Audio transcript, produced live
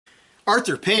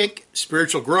Arthur Pink,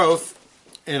 Spiritual Growth,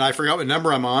 and I forgot what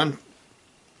number I'm on,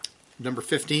 number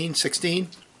 15, 16.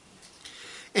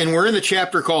 And we're in the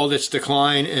chapter called Its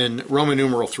Decline in Roman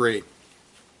numeral 3.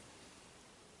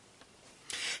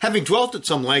 Having dwelt at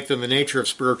some length on the nature of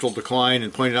spiritual decline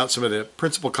and pointed out some of the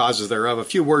principal causes thereof, a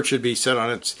few words should be said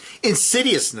on its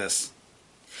insidiousness.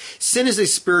 Sin is a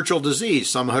spiritual disease,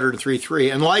 Psalm 103:3,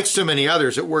 and like so many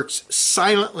others, it works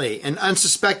silently and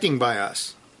unsuspecting by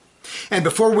us. And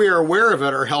before we are aware of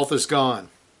it, our health is gone.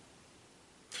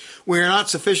 We are not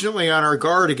sufficiently on our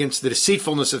guard against the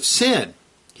deceitfulness of sin,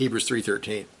 Hebrews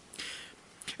 3:13.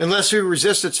 Unless we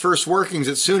resist its first workings,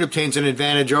 it soon obtains an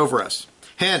advantage over us.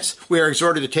 Hence, we are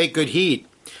exhorted to take good heed.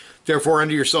 Therefore,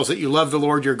 unto yourselves that you love the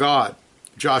Lord your God,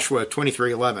 Joshua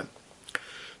 23:11.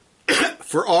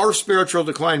 For our spiritual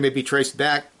decline may be traced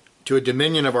back to a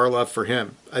diminution of our love for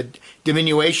Him.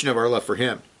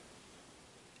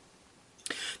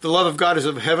 The love of God is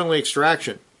of heavenly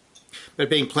extraction,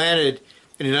 but being planted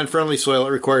in an unfriendly soil,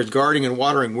 it requires guarding and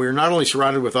watering. We are not only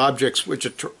surrounded with objects which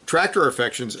attract our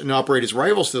affections and operate as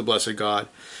rivals to the blessed God,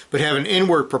 but have an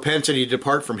inward propensity to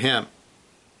depart from Him.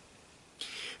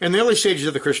 In the early stages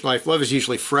of the Christian life, love is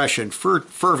usually fresh and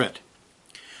fervent.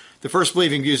 The first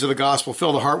believing views of the gospel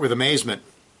fill the heart with amazement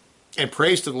and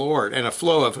praise to the Lord and a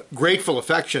flow of grateful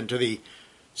affection to the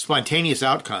spontaneous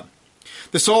outcome.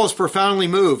 The soul is profoundly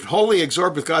moved, wholly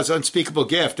absorbed with God's unspeakable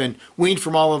gift, and weaned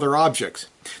from all other objects.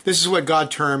 This is what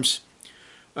God terms,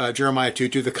 Jeremiah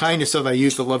 2:2, the kindness of thy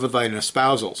youth, the love of thine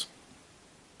espousals.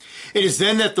 It is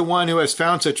then that the one who has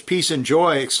found such peace and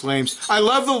joy exclaims, I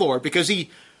love the Lord, because He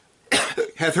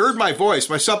hath heard my voice,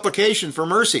 my supplication for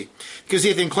mercy, because He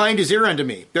hath inclined His ear unto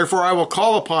me. Therefore I will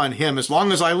call upon Him as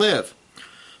long as I live.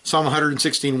 Psalm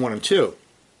 116:1 and 2.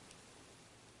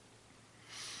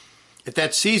 At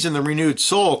that season, the renewed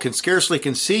soul can scarcely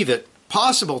conceive it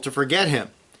possible to forget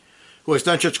Him, who has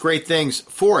done such great things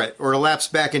for it, or to lapse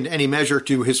back into any measure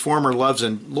to His former loves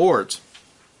and lords.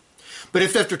 But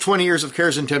if after 20 years of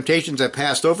cares and temptations have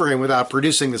passed over him without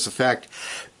producing this effect,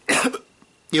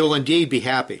 he will indeed be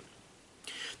happy.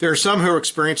 There are some who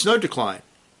experience no decline,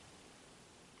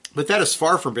 but that is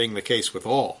far from being the case with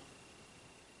all.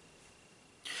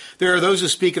 There are those who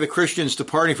speak of the Christian's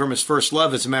departing from his first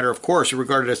love as a matter of course, or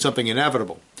regarded as something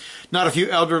inevitable. Not a few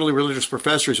elderly religious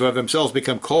professors who have themselves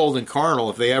become cold and carnal,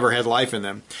 if they ever had life in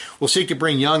them, will seek to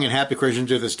bring young and happy Christians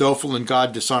to this doleful and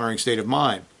God-dishonoring state of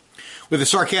mind. With a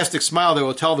sarcastic smile, they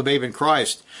will tell the babe in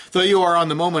Christ, though you are on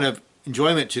the moment of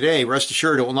enjoyment today, rest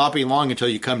assured it will not be long until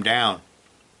you come down.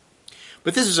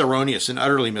 But this is erroneous and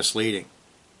utterly misleading.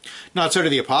 Not so do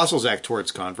the apostles act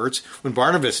towards converts. When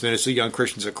Barnabas ministered to the young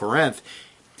Christians at Corinth,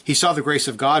 he saw the grace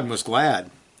of God and was glad.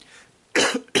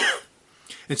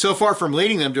 And so far from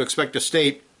leading them to expect a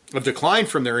state of decline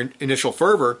from their initial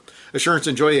fervor, assurance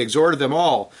and joy exhorted them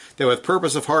all that with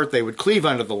purpose of heart they would cleave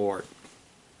unto the Lord.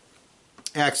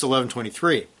 Acts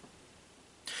 11:23.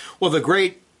 Well, the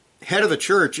great head of the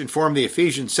church informed the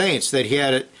Ephesian saints that he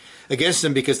had it against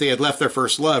them because they had left their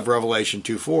first love, Revelation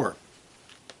 2:4.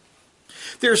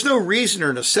 There is no reason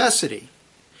or necessity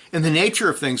in the nature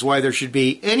of things why there should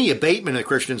be any abatement of the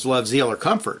Christian's love, zeal, or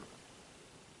comfort.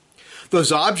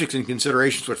 Those objects and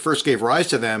considerations which first gave rise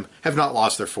to them have not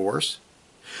lost their force.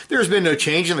 There has been no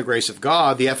change in the grace of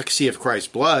God, the efficacy of Christ's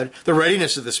blood, the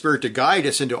readiness of the Spirit to guide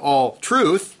us into all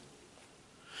truth.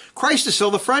 Christ is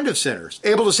still the friend of sinners,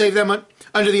 able to save them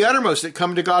unto the uttermost that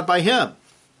come to God by Him.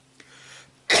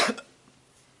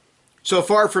 So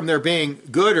far from there being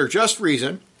good or just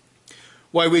reason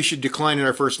why we should decline in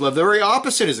our first love, the very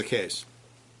opposite is the case.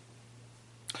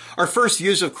 Our first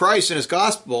views of Christ and His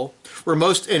gospel were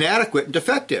most inadequate and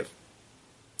defective.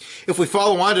 If we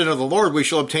follow on to know the Lord, we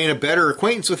shall obtain a better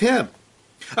acquaintance with Him,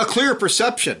 a clear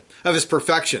perception of His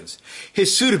perfections,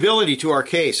 His suitability to our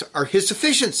case, or His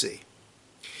sufficiency.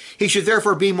 He should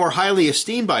therefore be more highly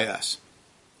esteemed by us,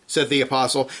 said the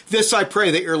apostle. This I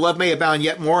pray, that your love may abound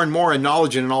yet more and more in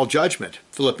knowledge and in all judgment,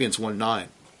 Philippians 1:9.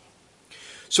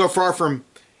 So far from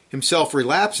himself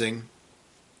relapsing,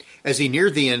 as he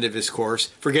neared the end of his course,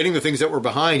 forgetting the things that were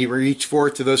behind, he reached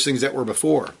forth to those things that were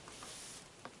before.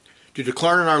 To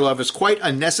declare in our love is quite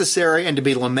unnecessary and to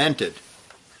be lamented.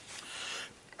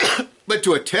 But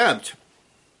to attempt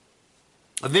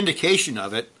a vindication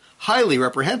of it, highly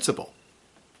reprehensible.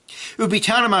 It would be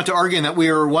tantamount to arguing that we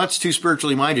were once too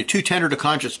spiritually minded, too tender to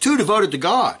conscience, too devoted to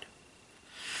God,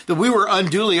 that we were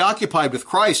unduly occupied with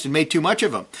Christ and made too much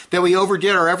of Him, that we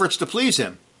overdid our efforts to please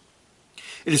Him.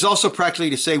 It is also practically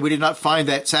to say we did not find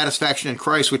that satisfaction in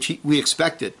Christ which we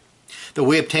expected, that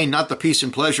we obtained not the peace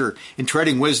and pleasure in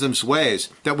treading wisdom's ways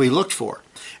that we looked for,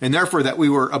 and therefore that we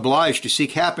were obliged to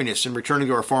seek happiness in returning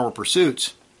to our former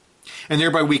pursuits. and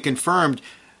thereby we confirmed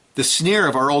the sneer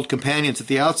of our old companions at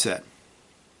the outset,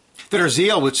 that our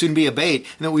zeal would soon be abate,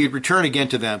 and that we would return again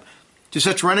to them. To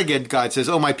such renegade, God says,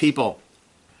 O my people,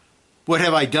 what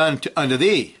have I done unto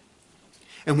thee?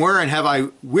 And wherein have I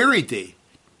wearied thee?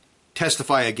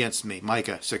 Testify against me.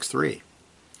 Micah 6:3.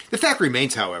 The fact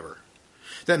remains, however,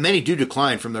 that many do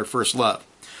decline from their first love,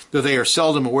 though they are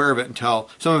seldom aware of it until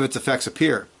some of its effects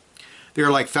appear. They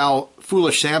are like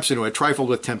foolish Samson, who had trifled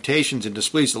with temptations and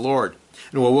displeased the Lord,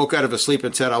 and who awoke out of his sleep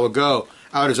and said, I will go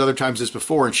out as other times as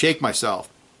before and shake myself.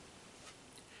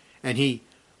 And he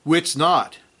wits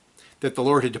not that the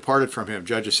Lord had departed from him.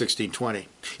 Judges 16:20.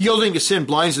 Yielding to sin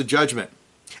blinds the judgment,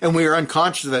 and we are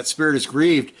unconscious that spirit is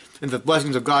grieved and the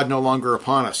blessings of God no longer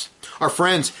upon us. Our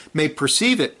friends may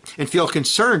perceive it and feel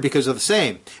concerned because of the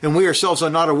same, and we ourselves are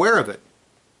not aware of it.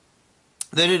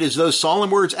 Then it is those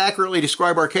solemn words accurately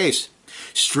describe our case.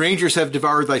 Strangers have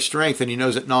devoured thy strength, and he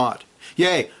knows it not.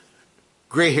 Yea,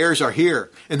 gray hairs are here,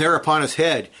 and there upon his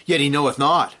head, yet he knoweth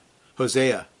not.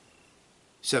 Hosea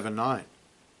 7:9.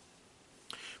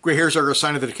 Gray hairs are a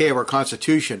sign of the decay of our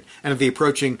constitution and of the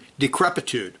approaching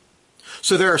decrepitude.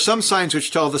 So there are some signs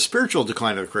which tell of the spiritual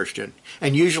decline of the Christian,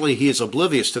 and usually he is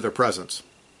oblivious to their presence.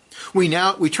 We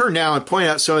turn now and point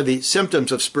out some of the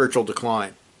symptoms of spiritual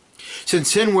decline.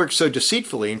 Since sin works so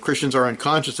deceitfully and Christians are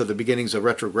unconscious of the beginnings of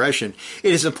retrogression,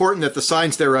 it is important that the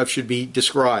signs thereof should be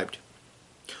described.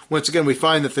 Once again, we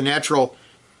find that the natural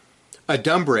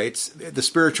adumbrates the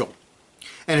spiritual,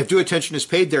 and if due attention is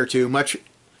paid thereto, much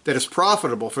that is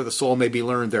profitable for the soul may be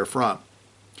learned therefrom.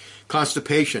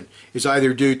 Constipation is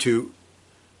either due to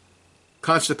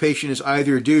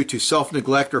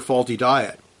self-neglect or faulty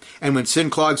diet. And when sin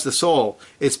clogs the soul,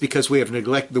 it's because we have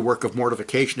neglected the work of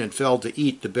mortification and failed to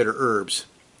eat the bitter herbs.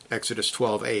 Exodus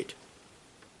 12:8.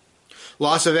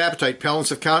 Loss of appetite,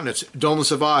 paleness of countenance, dullness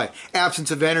of eye,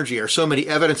 absence of energy are so many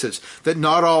evidences that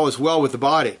not all is well with the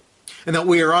body, and that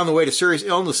we are on the way to serious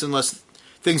illness unless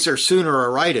things are sooner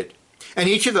righted. And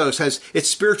each of those has its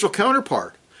spiritual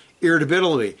counterpart.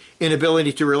 Irritability,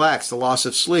 inability to relax, the loss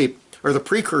of sleep, are the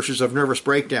precursors of nervous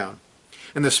breakdown.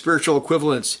 And the spiritual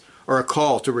equivalents are a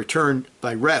call to return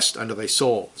thy rest unto thy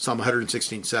soul. Psalm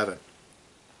 116:7.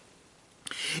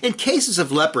 In cases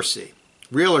of leprosy,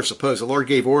 real or supposed, the Lord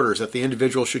gave orders that the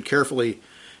individual should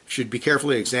be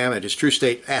carefully examined, his true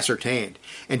state ascertained,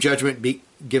 and judgment be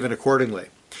given accordingly.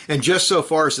 And just so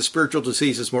far as the spiritual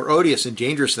disease is more odious and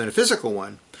dangerous than a physical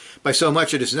one, by so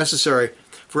much it is necessary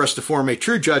for us to form a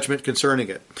true judgment concerning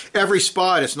it. Every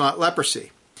spot is not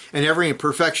leprosy, and every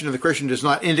imperfection of the Christian does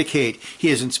not indicate he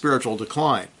is in spiritual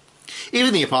decline.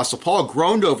 Even the Apostle Paul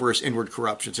groaned over his inward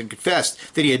corruptions and confessed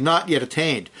that he had not yet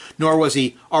attained, nor was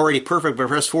he already perfect, but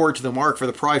pressed forward to the mark for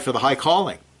the prize for the high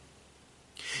calling.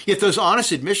 Yet those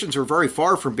honest admissions were very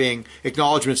far from being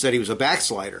acknowledgments that he was a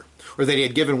backslider, or that he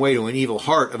had given way to an evil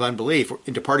heart of unbelief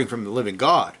in departing from the living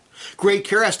God. Great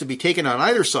care has to be taken on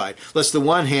either side, lest the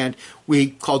one hand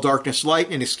we call darkness light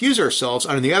and excuse ourselves,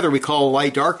 and on the other we call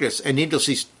light darkness and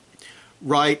needlessly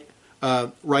write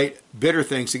bitter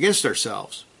things against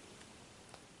ourselves.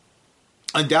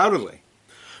 Undoubtedly,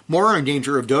 more are in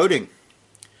danger of doing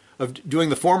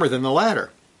the former than the latter.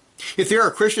 If there are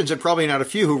Christians, and probably not a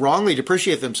few, who wrongly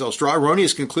depreciate themselves, draw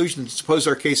erroneous conclusions, and suppose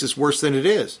our case is worse than it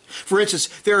is. For instance,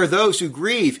 there are those who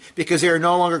grieve because they are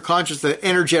no longer conscious of that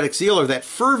energetic zeal or that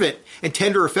fervent and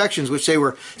tender affections which they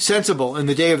were sensible in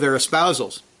the day of their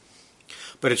espousals.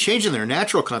 But a change in their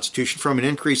natural constitution from an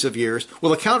increase of years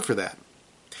will account for that.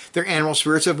 Their animal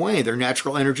spirits have waned, their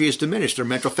natural energy is diminished, their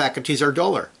mental faculties are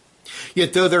duller.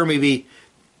 Yet though there may be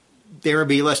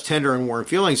less tender and warm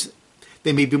feelings,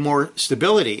 there may be more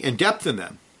stability and depth in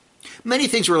them. Many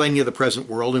things relating to the present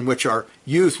world in which our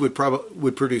youth would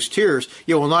produce tears,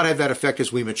 yet will not have that effect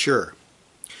as we mature.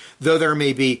 Though there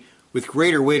may be with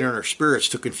greater weight on our spirits,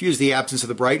 to confuse the absence of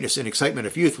the brightness and excitement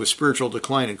of youth with spiritual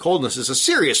decline and coldness is a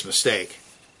serious mistake.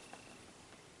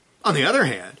 On the other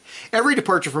hand, every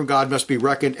departure from God must be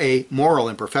reckoned a moral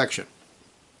imperfection.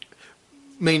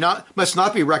 Must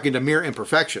not be reckoned a mere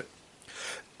imperfection.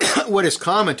 What is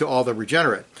common to all the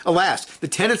regenerate. Alas, the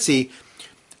tendency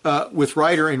with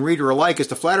writer and reader alike is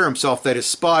to flatter himself that his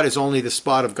spot is only the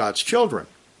spot of God's children.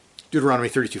 Deuteronomy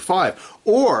 32:5.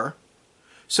 Or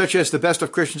such as the best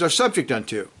of Christians are subject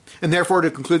unto, and therefore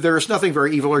to conclude there is nothing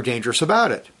very evil or dangerous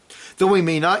about it. Though we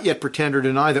may not yet pretend or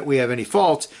deny that we have any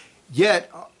faults,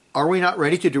 yet are we not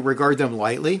ready to regard them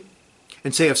lightly,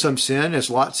 and say of some sin,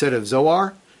 as Lot said of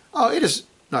Zoar, "Oh, it is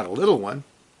not a little one."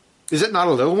 Is it not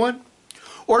a little one?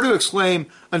 Or to exclaim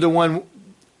unto one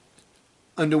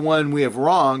we have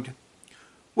wronged,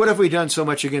 "What have we done so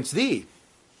much against thee?"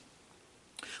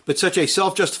 But such a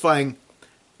self-justifying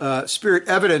spirit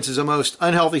evidence is a most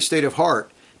unhealthy state of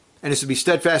heart and is to be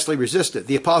steadfastly resisted.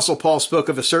 The Apostle Paul spoke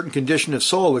of a certain condition of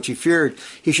soul which he feared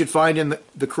he should find in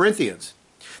the Corinthians,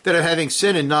 that of having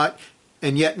sinned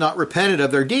and yet not repented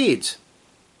of their deeds.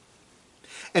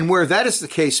 And where that is the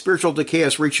case, spiritual decay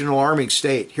has reached an alarming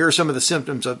state. Here are some of the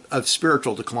symptoms of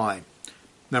spiritual decline.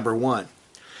 Number 1,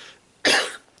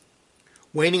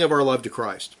 waning of our love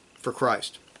for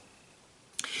Christ.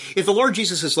 If the Lord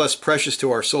Jesus is less precious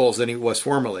to our souls than he was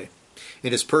formerly,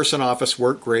 in his person, office,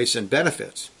 work, grace, and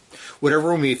benefits,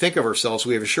 whatever we may think of ourselves,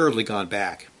 we have assuredly gone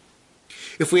back.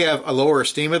 If we have a lower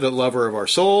esteem of the lover of our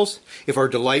souls, if our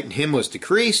delight in him was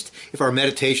decreased, if our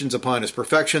meditations upon his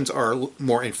perfections are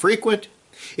more infrequent,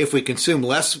 if we commune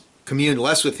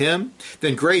less with him,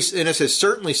 then grace in us has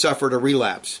certainly suffered a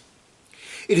relapse.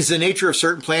 It is the nature of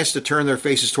certain plants to turn their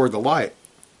faces toward the light.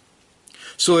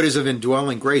 So it is of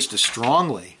indwelling grace to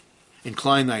strongly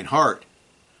incline thine heart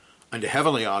unto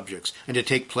heavenly objects, and to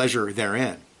take pleasure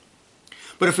therein.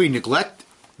 But if we neglect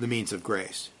the means of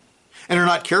grace, and are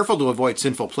not careful to avoid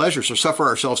sinful pleasures, or suffer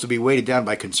ourselves to be weighted down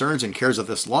by concerns and cares of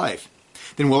this life,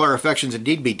 then will our affections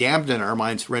indeed be dampened and our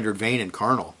minds rendered vain and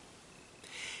carnal.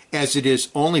 As it is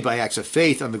only by acts of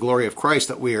faith on the glory of Christ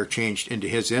that we are changed into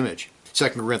his image. 2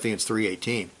 Corinthians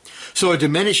 3:18. So a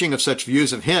diminishing of such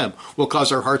views of him will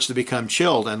cause our hearts to become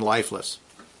chilled and lifeless.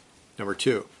 Number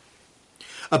 2,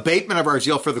 abatement of our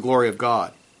zeal for the glory of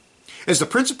God. As the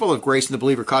principle of grace in the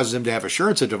believer causes him to have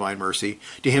assurance of divine mercy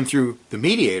to him through the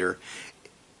mediator,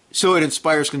 so it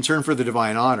inspires concern for the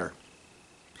divine honor.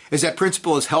 As that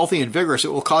principle is healthy and vigorous,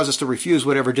 it will cause us to refuse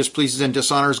whatever displeases and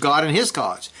dishonors God and his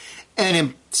cause, and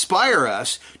inspire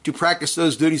us to practice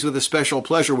those duties with a special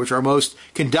pleasure which are most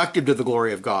conducive to the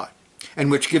glory of God,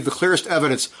 and which give the clearest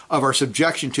evidence of our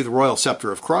subjection to the royal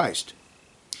scepter of Christ.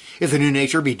 If the new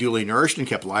nature be duly nourished and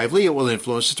kept lively, it will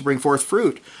influence us to bring forth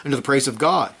fruit unto the praise of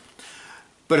God.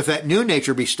 But if that new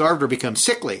nature be starved or become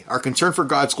sickly, our concern for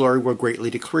God's glory will greatly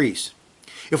decrease.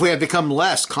 If we have become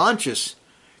less conscientious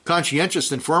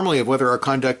than formerly of whether our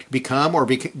conduct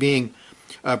bring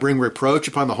reproach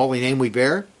upon the holy name we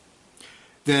bear,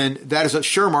 then that is a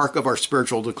sure mark of our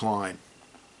spiritual decline.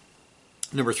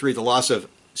 Number 3, the loss of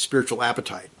spiritual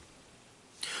appetite.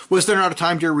 Was there not a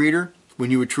time, dear reader,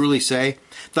 when you would truly say,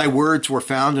 thy words were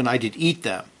found and I did eat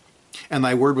them, and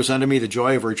thy word was unto me the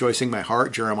joy of rejoicing my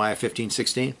heart, Jeremiah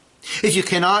 15:16? If you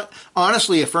cannot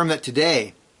honestly affirm that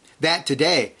today,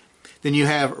 then you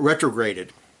have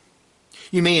retrograded.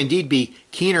 You may indeed be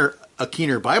a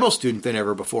keener Bible student than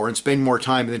ever before and spend more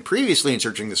time than previously in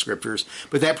searching the Scriptures,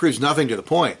 but that proves nothing to the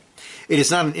point. It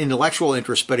is not an intellectual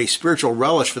interest, but a spiritual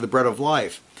relish for the bread of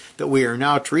life that we are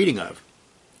now treating of.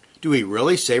 Do we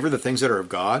really savor the things that are of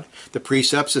God, the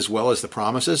precepts as well as the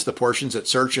promises, the portions that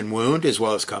search and wound as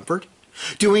well as comfort?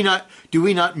 Do we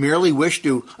not merely wish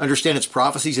to understand its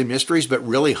prophecies and mysteries, but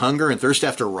really hunger and thirst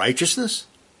after righteousness?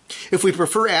 If we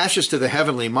prefer ashes to the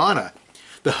heavenly manna,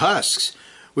 the husks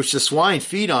which the swine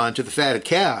feed on to the fatted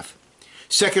calf,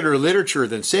 secular literature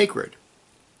than sacred,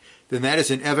 then that is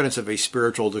an evidence of a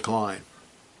spiritual decline.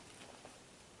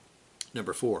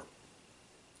 Number 4,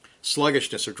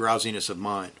 sluggishness or drowsiness of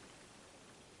mind.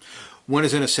 One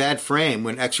is in a sad frame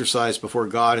when exercise before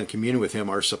God and communion with him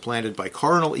are supplanted by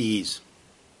carnal ease.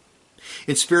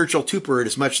 In spiritual torpor, it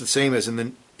is much the same as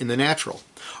in the natural.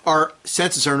 Our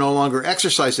senses are no longer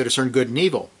exercised to discern good and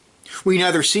evil. We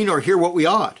neither see nor hear what we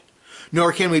ought,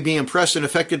 nor can we be impressed and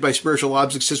affected by spiritual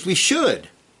objects as we should.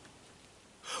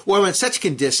 While in such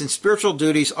conditions, spiritual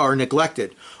duties are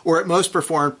neglected, or at most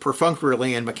performed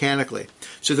perfunctorily and mechanically,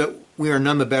 so that we are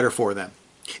none the better for them.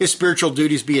 If spiritual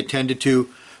duties be attended to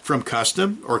from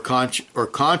custom or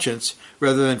conscience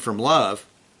rather than from love,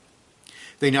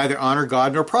 they neither honor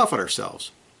God nor profit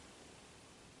ourselves.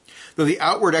 Though the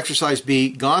outward exercise be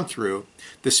gone through,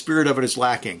 the spirit of it is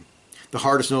lacking. The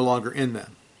heart is no longer in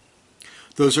them.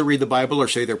 Those who read the Bible or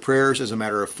say their prayers as a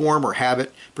matter of form or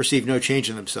habit perceive no change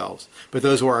in themselves. But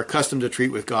those who are accustomed to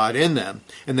treat with God in them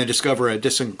and then discover a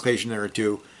disinclination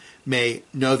thereto may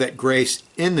know that grace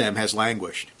in them has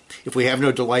languished. If we have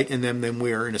no delight in them, then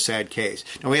we are in a sad case.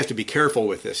 Now we have to be careful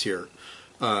with this here.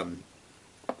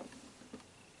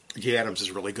 J. Adams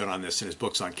is really good on this in his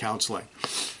books on counseling.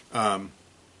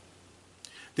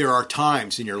 There are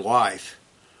times in your life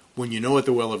when you know what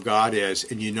the will of God is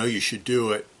and you know you should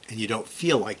do it and you don't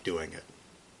feel like doing it.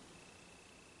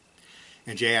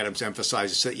 And J. Adams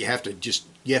emphasizes that you have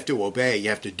to obey, you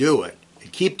have to do it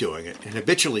and keep doing it and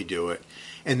habitually do it,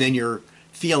 and then your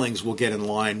feelings will get in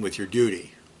line with your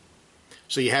duty.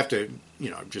 So you have to,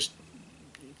 just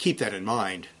keep that in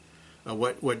mind.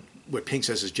 What Pink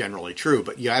says is generally true,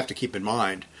 but you have to keep in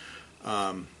mind,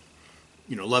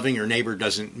 loving your neighbor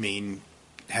doesn't mean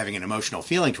having an emotional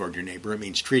feeling toward your neighbor. It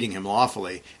means treating him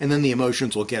lawfully, and then the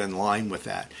emotions will get in line with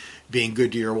that. Being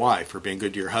good to your wife or being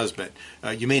good to your husband.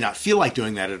 You may not feel like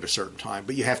doing that at a certain time,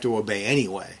 but you have to obey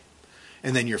anyway.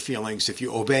 And then your feelings, if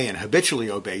you obey and habitually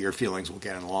obey, your feelings will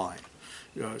get in line.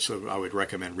 So I would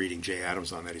recommend reading Jay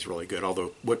Adams on that. He's really good.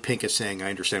 Although what Pink is saying, I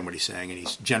understand what he's saying, and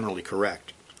he's generally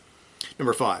correct.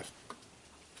 Number 5,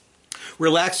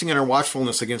 relaxing in our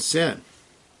watchfulness against sin.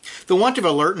 The want of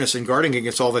alertness and guarding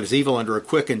against all that is evil under a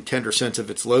quick and tender sense of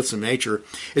its loathsome nature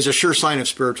is a sure sign of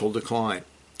spiritual decline.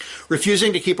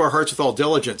 Refusing to keep our hearts with all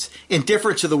diligence,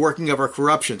 indifferent to the working of our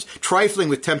corruptions, trifling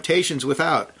with temptations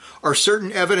without, are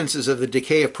certain evidences of the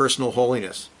decay of personal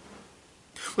holiness.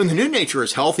 When the new nature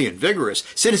is healthy and vigorous,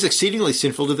 sin is exceedingly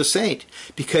sinful to the saint,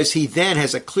 because he then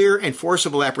has a clear and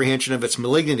forcible apprehension of its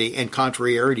malignity and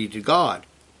contrariety to God.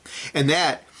 And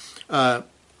that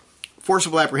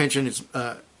forcible apprehension is...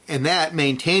 and that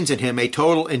maintains in him a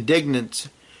total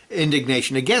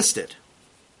indignation against it.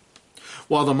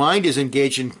 While the mind is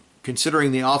engaged in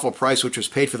considering the awful price which was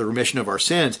paid for the remission of our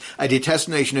sins, a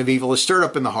detestation of evil is stirred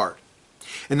up in the heart,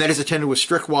 and that is attended with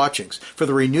strict watchings, for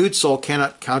the renewed soul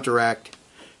cannot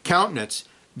countenance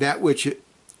that which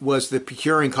was the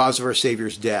procuring cause of our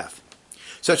Savior's death.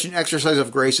 Such an exercise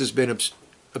of grace has been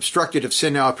obstructed if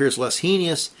sin now appears less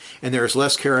heinous, and there is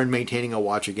less care in maintaining a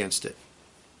watch against it.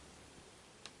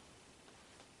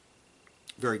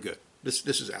 Very good. This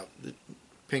is out.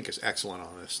 Pink is excellent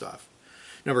on this stuff.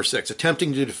 Number 6,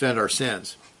 attempting to defend our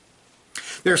sins.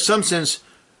 There are some sins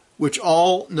which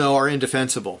all know are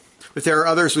indefensible, but there are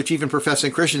others which even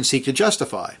professing Christians seek to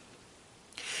justify.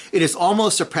 It is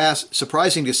almost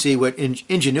surprising to see what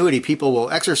ingenuity people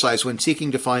will exercise when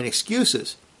seeking to find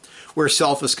excuses where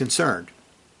self is concerned.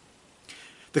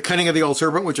 The cunning of the old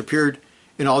serpent, which appeared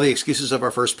in all the excuses of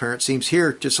our first parents, seems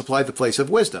here to supply the place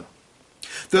of wisdom.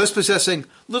 Those possessing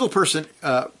little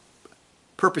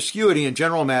perspicuity in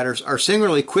general matters are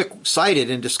singularly quick-sighted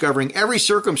in discovering every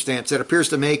circumstance that appears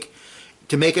to make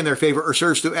in their favor or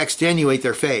serves to extenuate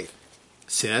their faith.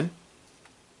 Sin,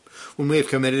 when we have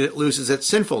committed it, loses its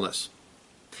sinfulness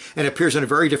and appears in a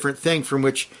very different thing from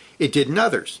which it did in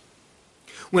others.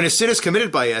 When a sin is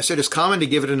committed by us, it is common to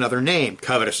give it another name.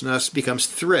 Covetousness becomes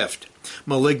thrift,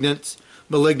 malignant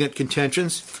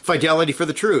contentions, fidelity for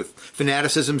the truth,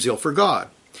 fanaticism, zeal for God.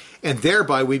 And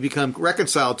thereby we become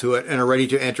reconciled to it and are ready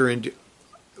to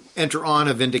enter on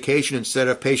a vindication instead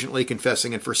of patiently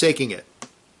confessing and forsaking it.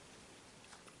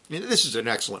 And this is an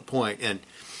excellent point. And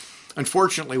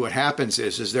unfortunately what happens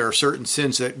is there are certain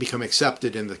sins that become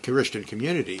accepted in the Christian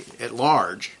community at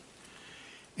large.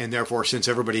 And therefore, since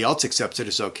everybody else accepts it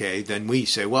as okay, then we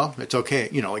say, well, it's okay.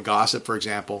 Like gossip, for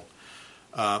example.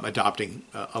 Adopting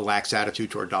a lax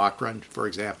attitude toward doctrine, for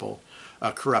example,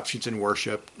 corruptions in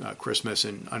worship, Christmas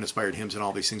and uninspired hymns and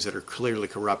all these things that are clearly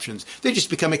corruptions. They just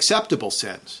become acceptable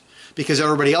sins because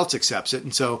everybody else accepts it.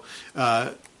 And so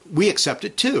we accept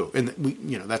it too. And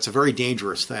that's a very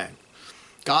dangerous thing.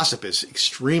 Gossip is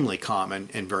extremely common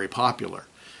and very popular.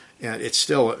 And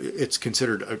it's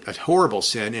considered a horrible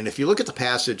sin. And if you look at the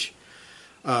passage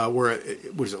where,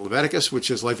 what is it, Leviticus, which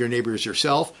says, love your neighbor as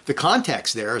yourself. The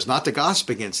context there is not to gossip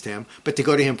against him, but to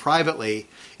go to him privately.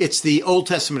 It's the Old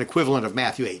Testament equivalent of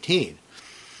Matthew 18.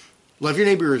 Love your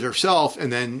neighbor as yourself,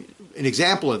 and then an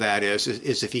example of that is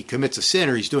if he commits a sin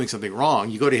or he's doing something wrong,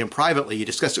 you go to him privately, you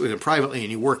discuss it with him privately, and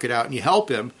you work it out, and you help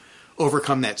him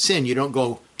overcome that sin. You don't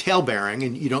go tale-bearing,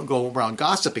 and you don't go around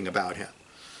gossiping about him.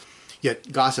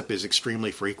 Yet gossip is extremely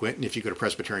frequent, and if you go to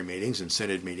Presbyterian meetings and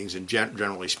synod meetings, and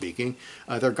generally speaking,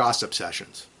 they're gossip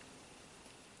sessions.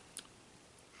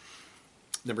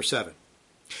 Number 7,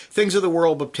 things of the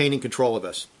world obtaining control of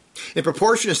us. In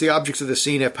proportion as the objects of the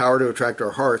scene have power to attract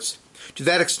our hearts, to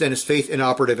that extent is faith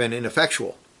inoperative and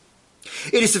ineffectual.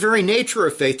 It is the very nature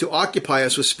of faith to occupy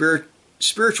us with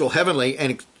spiritual, heavenly,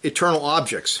 and eternal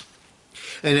objects.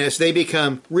 And as they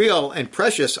become real and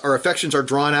precious, our affections are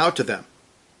drawn out to them.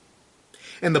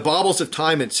 And the baubles of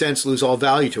time and sense lose all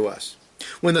value to us.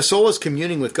 When the soul is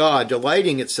communing with God,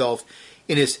 delighting itself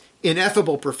in his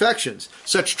ineffable perfections,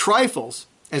 such trifles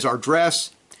as our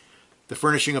dress, the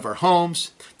furnishing of our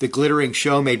homes, the glittering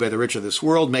show made by the rich of this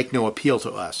world make no appeal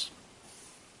to us.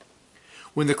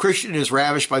 When the Christian is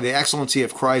ravished by the excellency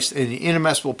of Christ and the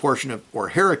inestimable portion of or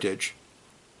heritage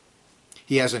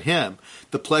he has in him,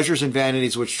 the pleasures and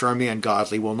vanities which charm the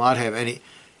ungodly will not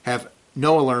have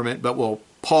no allurement, but will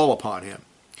pall upon him.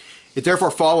 It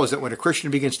therefore follows that when a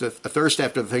Christian begins to thirst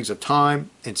after the things of time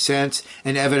and sense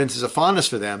and evidences a fondness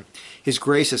for them, his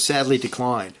grace has sadly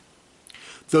declined.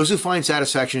 Those who find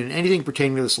satisfaction in anything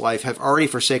pertaining to this life have already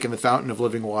forsaken the fountain of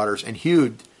living waters and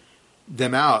hewed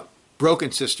them out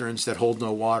broken cisterns that hold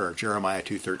no water, Jeremiah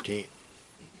 2:13.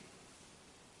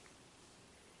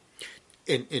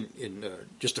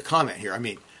 Just a comment here, I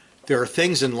mean, there are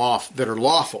things in law that are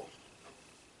lawful.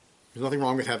 There's nothing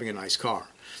wrong with having a nice car.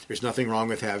 There's nothing wrong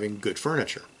with having good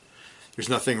furniture. There's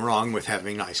nothing wrong with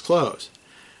having nice clothes.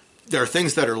 There are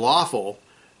things that are lawful,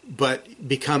 but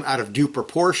become out of due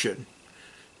proportion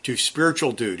to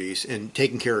spiritual duties and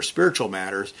taking care of spiritual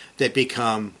matters that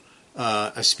become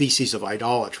a species of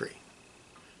idolatry.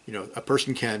 You know, a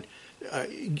person can,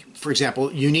 for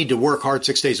example, you need to work hard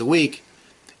 6 days a week,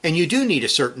 and you do need a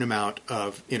certain amount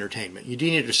of entertainment. You do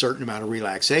need a certain amount of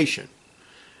relaxation.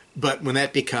 But when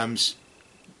that becomes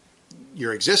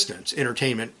your existence,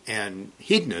 entertainment and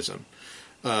hedonism,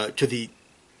 to the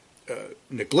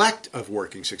neglect of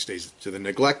working 6 days, to the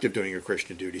neglect of doing your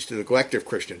Christian duties, to the neglect of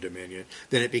Christian dominion,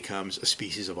 then it becomes a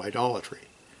species of idolatry.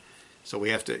 So we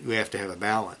have to have a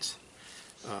balance.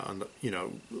 You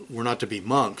know, we're not to be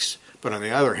monks, but on the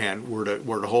other hand, we're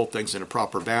to hold things in a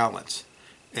proper balance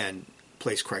and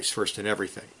place Christ first in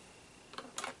everything.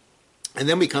 And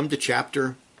then we come to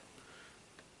chapter,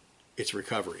 it's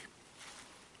recovery.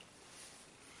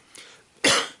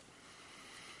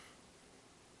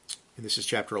 And this is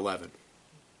chapter 11.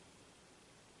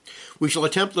 We shall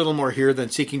attempt little more here than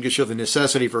seeking to show the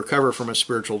necessity for recover from a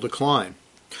spiritual decline.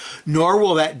 Nor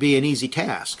will that be an easy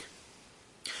task.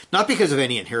 Not because of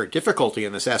any inherent difficulty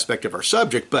in this aspect of our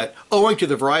subject, but owing to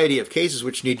the variety of cases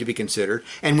which need to be considered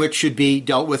and which should be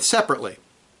dealt with separately.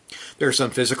 There are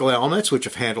some physical elements which,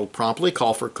 if handled promptly,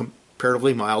 call for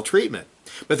comparatively mild treatment,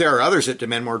 but there are others that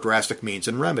demand more drastic means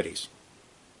and remedies.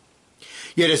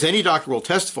 Yet, as any doctor will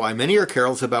testify, many are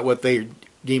careless about what they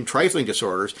deem trifling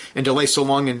disorders and delay so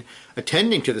long in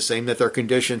attending to the same that their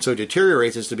condition so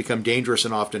deteriorates as to become dangerous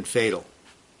and often fatal.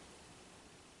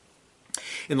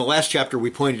 In the last chapter, we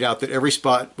pointed out that every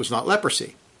spot was not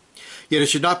leprosy. Yet it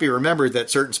should not be remembered that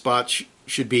certain spots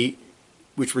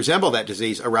which resemble that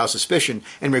disease, arouse suspicion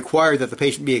and require that the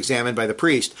patient be examined by the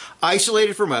priest,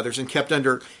 isolated from others and kept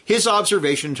under his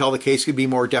observation until the case could be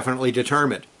more definitely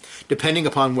determined, depending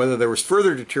upon whether there was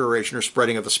further deterioration or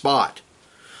spreading of the spot.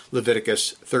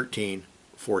 Leviticus 13,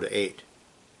 4-8.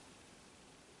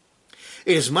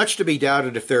 It is much to be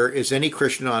doubted if there is any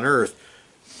Christian on earth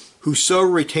who so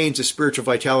retains his spiritual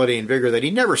vitality and vigor that he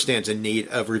never stands in need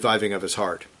of reviving of his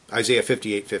heart. Isaiah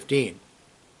 58:15.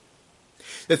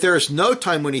 That there is no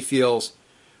time when he feels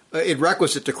it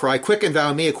requisite to cry, "Quicken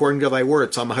thou me according to thy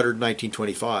word," Psalm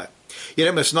 119:25. Yet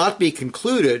it must not be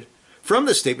concluded from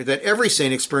this statement that every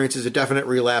saint experiences a definite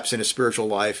relapse in his spiritual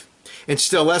life, and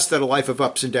still less that a life of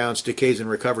ups and downs, decays and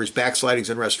recoveries,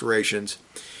 backslidings and restorations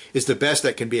is the best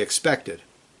that can be expected.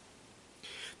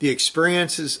 The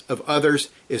experiences of others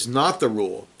is not the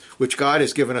rule which God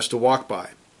has given us to walk by.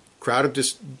 Crowded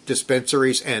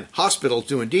dispensaries and hospitals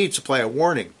do indeed supply a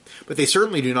warning, but they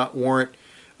certainly do not warrant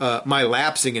my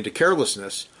lapsing into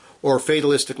carelessness or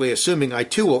fatalistically assuming I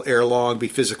too will ere long be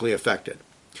physically affected.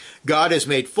 God has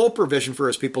made full provision for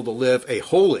his people to live a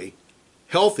holy,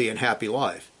 healthy, and happy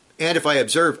life. And if I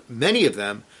observe many of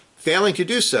them failing to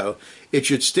do so, it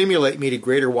should stimulate me to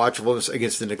greater watchfulness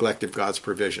against the neglect of God's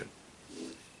provision.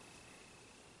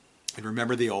 And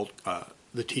remember the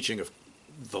teaching of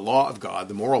the law of God,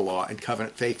 the moral law, and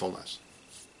covenant faithfulness.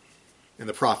 And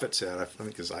the prophet said, I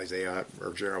think it's Isaiah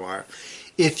or Jeremiah,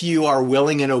 if you are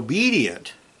willing and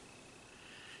obedient,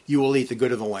 you will eat the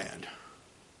good of the land.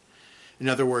 In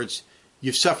other words,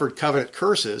 you've suffered covenant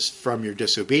curses from your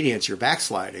disobedience, your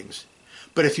backslidings,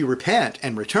 but if you repent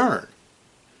and return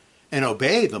and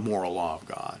obey the moral law of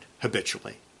God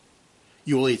habitually,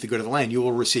 you will eat the good of the land. You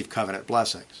will receive covenant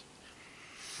blessings.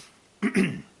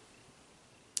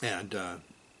 And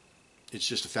it's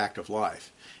just a fact of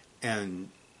life. And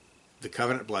the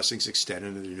covenant blessings extend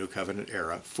into the new covenant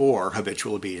era for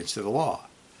habitual obedience to the law.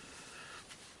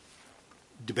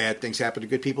 Do bad things happen to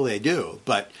good people? They do.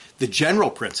 But the general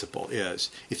principle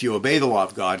is, if you obey the law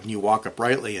of God and you walk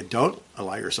uprightly and don't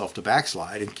allow yourself to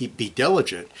backslide and be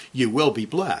diligent, you will be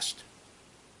blessed.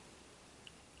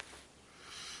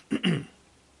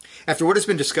 After what has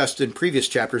been discussed in previous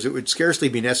chapters, it would scarcely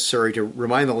be necessary to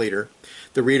remind the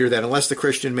reader that unless the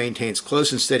Christian maintains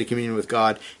close and steady communion with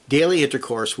God, daily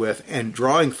intercourse with and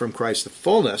drawing from Christ the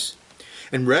fullness,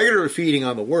 and regular feeding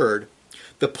on the Word,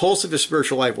 the pulse of his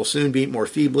spiritual life will soon beat more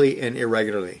feebly and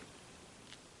irregularly.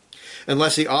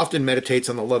 Unless he often meditates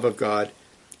on the love of God,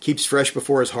 keeps fresh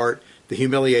before his heart the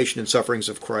humiliation and sufferings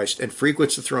of Christ, and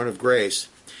frequents the throne of grace,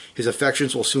 his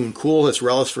affections will soon cool, his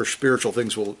relish for spiritual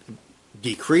things will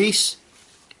decrease,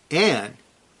 and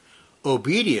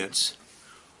obedience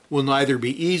will neither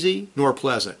be easy nor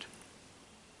pleasant.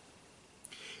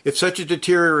 If such a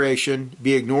deterioration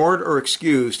be ignored or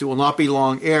excused, it will not be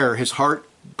long ere his heart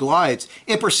glides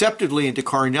imperceptibly into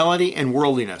carnality and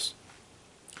worldliness.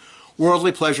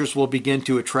 Worldly pleasures will begin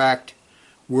to attract,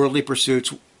 worldly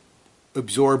pursuits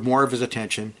absorb more of his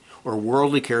attention, or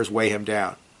worldly cares weigh him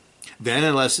down. Then,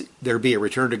 unless there be a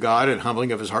return to God and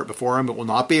humbling of his heart before him, it will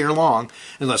not be ere long,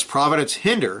 unless providence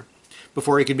hinder,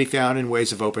 before he can be found in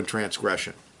ways of open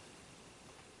transgression.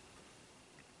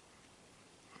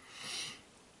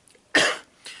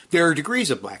 There are degrees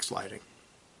of backsliding.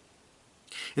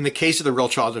 In the case of the real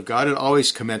child of God, it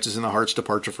always commences in the heart's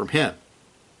departure from him.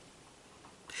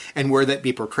 And where that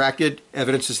be protracted,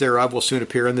 evidences thereof will soon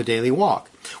appear in the daily walk.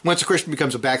 Once a Christian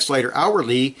becomes a backslider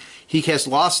outwardly, he has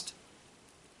lost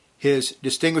his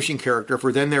distinguishing character,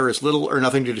 for then there is little or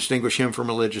nothing to distinguish him from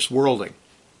religious worldling.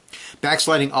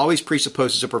 Backsliding always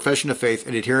presupposes a profession of faith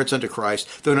and adherence unto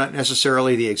Christ, though not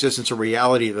necessarily the existence or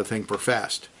reality of the thing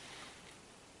professed.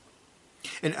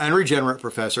 An unregenerate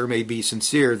professor may be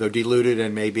sincere, though deluded,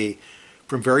 and may be,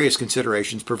 from various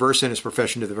considerations, perverse in his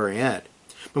profession to the very end.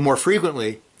 But more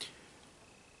frequently,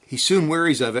 he soon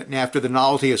wearies of it, and after the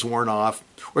novelty is worn off,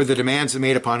 or the demands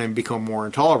made upon him become more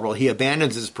intolerable, he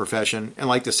abandons his profession, and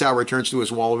like the sow returns to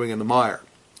his wallowing in the mire.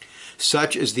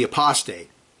 Such is the apostate,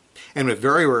 and with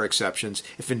very rare exceptions,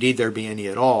 if indeed there be any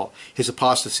at all, his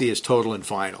apostasy is total and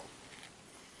final.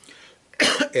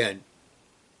 And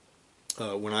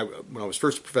when I was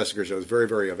first a professor, I was very,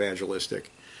 very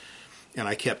evangelistic, and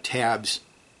I kept tabs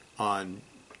on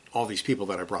all these people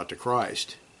that I brought to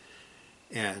Christ.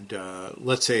 And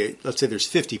let's say there's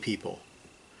 50 people.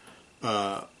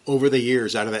 Over the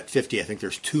years, out of that 50, I think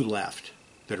there's 2 left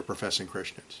that are professing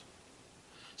Christians.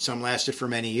 Some lasted for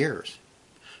many years.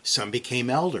 Some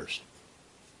became elders.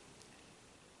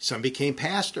 Some became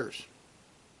pastors.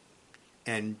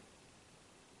 And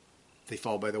they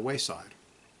fall by the wayside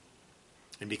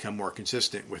and become more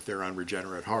consistent with their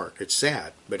unregenerate heart. It's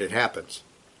sad, but it happens.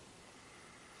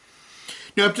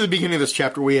 Now, up to the beginning of this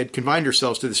chapter, we had confined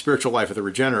ourselves to the spiritual life of the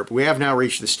regenerate, but we have now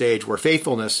reached the stage where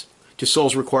faithfulness to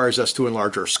souls requires us to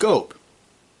enlarge our scope.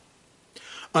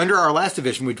 Under our last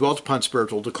division, we dwelt upon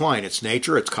spiritual decline, its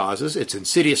nature, its causes, its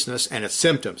insidiousness, and its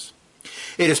symptoms.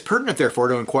 It is pertinent, therefore,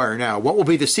 to inquire now, what will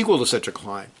be the sequel to such a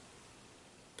decline?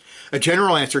 A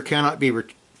general answer cannot be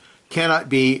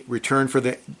returned, for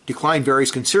the decline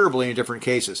varies considerably in different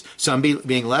cases, some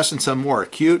being less and some more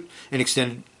acute and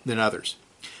extended than others.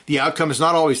 The outcome is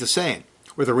not always the same.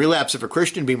 Where the relapse of a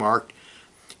Christian be marked,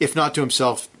 if not to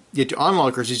himself, yet to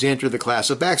onlookers, he's entered the class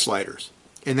of backsliders,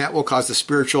 and that will cause the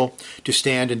spiritual to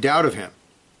stand in doubt of him.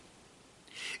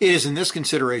 It is in this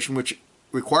consideration which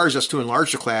requires us to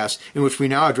enlarge the class in which we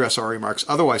now address our remarks.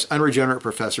 Otherwise, unregenerate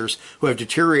professors who have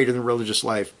deteriorated in religious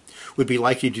life would be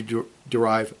likely to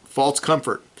derive false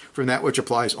comfort from that which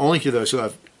applies only to those who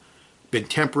have been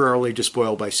temporarily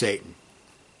despoiled by Satan.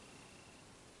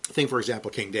 Think, for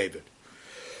example, King David.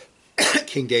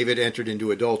 King David entered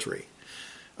into adultery.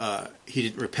 He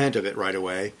didn't repent of it right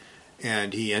away,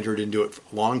 and he entered into it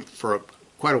for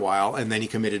quite a while, and then he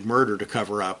committed murder to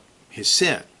cover up his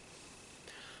sin.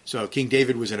 So King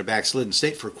David was in a backslidden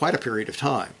state for quite a period of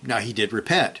time. Now, he did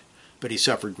repent, but he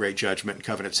suffered great judgment and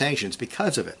covenant sanctions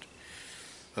because of it.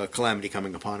 Calamity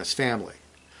coming upon his family.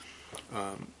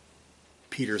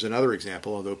 Peter's another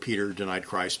example, although Peter denied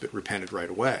Christ but repented right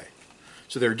away.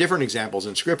 So there are different examples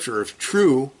in Scripture of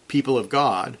true people of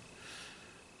God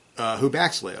who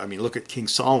backslid. I mean, look at King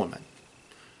Solomon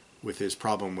with his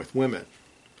problem with women.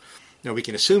 Now, we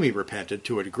can assume he repented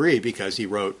to a degree because he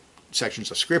wrote sections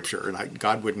of Scripture, and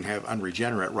God wouldn't have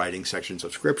unregenerate writing sections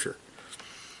of Scripture.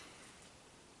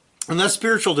 Unless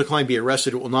spiritual decline be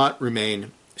arrested, it will not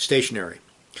remain stationary,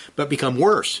 but become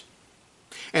worse.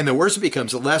 And the worse it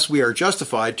becomes, the less we are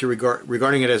justified to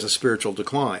regarding it as a spiritual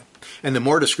decline, and the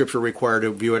more does Scripture require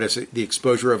to view it as the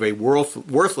exposure of a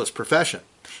worthless profession.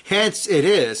 Hence, it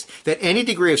is that any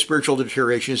degree of spiritual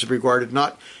deterioration is regarded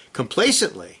not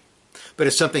complacently, but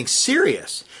as something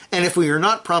serious, and if we are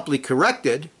not promptly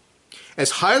corrected,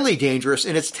 as highly dangerous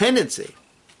in its tendency.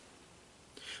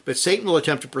 But Satan will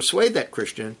attempt to persuade that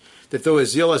Christian that though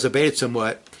his zeal has abated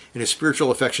somewhat and his spiritual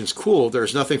affections cooled, there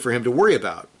is nothing for him to worry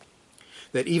about.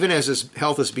 That even as his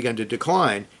health has begun to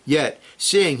decline, yet,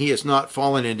 seeing he has not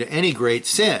fallen into any great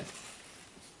sin,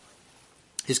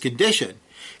 his condition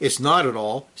is not at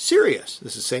all serious.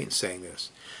 This is Satan saying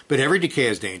this. But every decay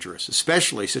is dangerous,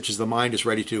 especially such as the mind is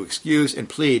ready to excuse and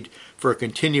plead for a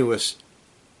continuance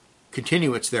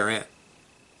therein.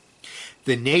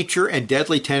 The nature and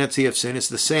deadly tendency of sin is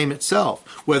the same itself,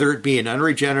 whether it be an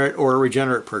unregenerate or a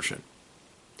regenerate person.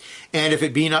 And if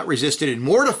it be not resisted and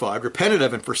mortified, repented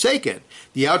of and forsaken,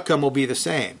 the outcome will be the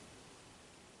same.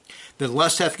 Then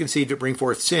lust hath conceived to bring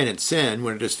forth sin, and sin,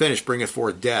 when it is finished, bringeth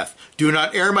forth death. Do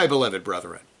not err, my beloved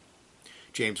brethren.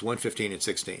 James 1:15 and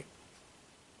 16.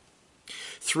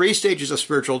 3 stages of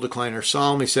spiritual decline are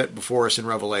solemnly set before us in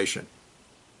Revelation.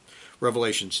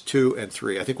 Revelations 2 and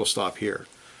 3. I think we'll stop here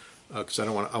because I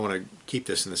want to keep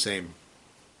this in the same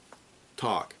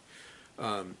talk.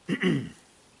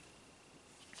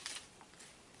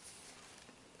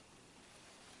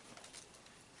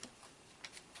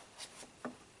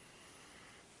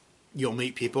 You'll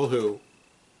meet people who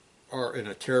are in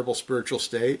a terrible spiritual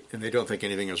state and they don't think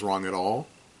anything is wrong at all.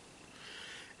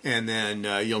 And then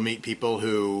you'll meet people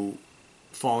who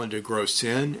fall into gross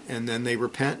sin and then they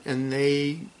repent and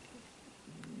they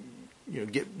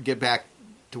get back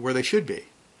to where they should be.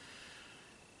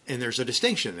 And there's a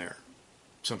distinction there.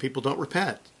 Some people don't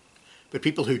repent. But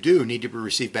people who do need to be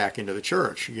received back into the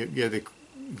church. You have the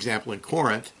example in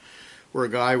Corinth where a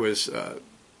guy was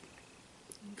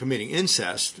committing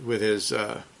incest with his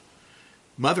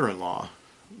mother-in-law,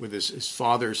 with his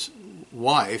father's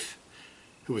wife,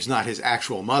 who was not his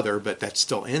actual mother, but that's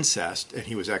still incest, and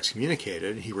he was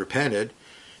excommunicated. He repented,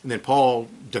 and then Paul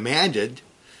demanded,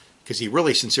 because he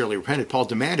really sincerely repented, Paul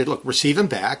demanded, look, receive him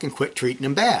back and quit treating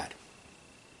him bad.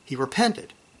 He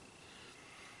repented.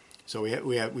 So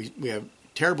we have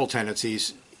terrible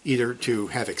tendencies either to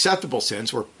have acceptable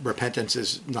sins where repentance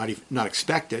is not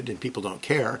expected and people don't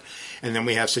care, and then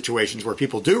we have situations where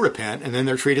people do repent and then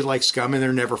they're treated like scum and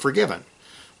they're never forgiven,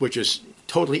 which is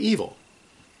totally evil.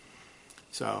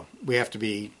 So we have to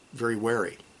be very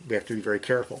wary. We have to be very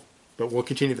careful. But we'll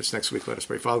continue this next week. Let us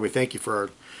pray. Father, we thank you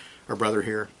for our brother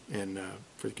here and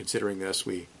for considering this.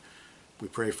 We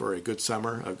pray for a good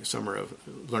summer, a summer of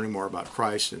learning more about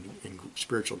Christ and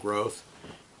spiritual growth.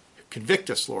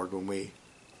 Convict us, Lord, when we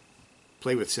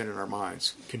play with sin in our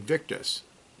minds. Convict us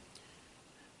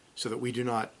so that we do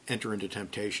not enter into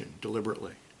temptation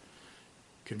deliberately.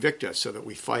 Convict us so that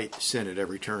we fight sin at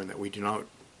every turn, that we don't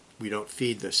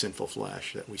feed the sinful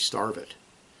flesh, that we starve it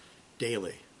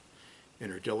daily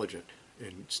and are diligent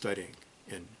in studying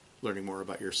and learning more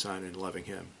about your Son and loving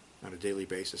him on a daily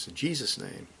basis. In Jesus'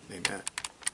 name, amen.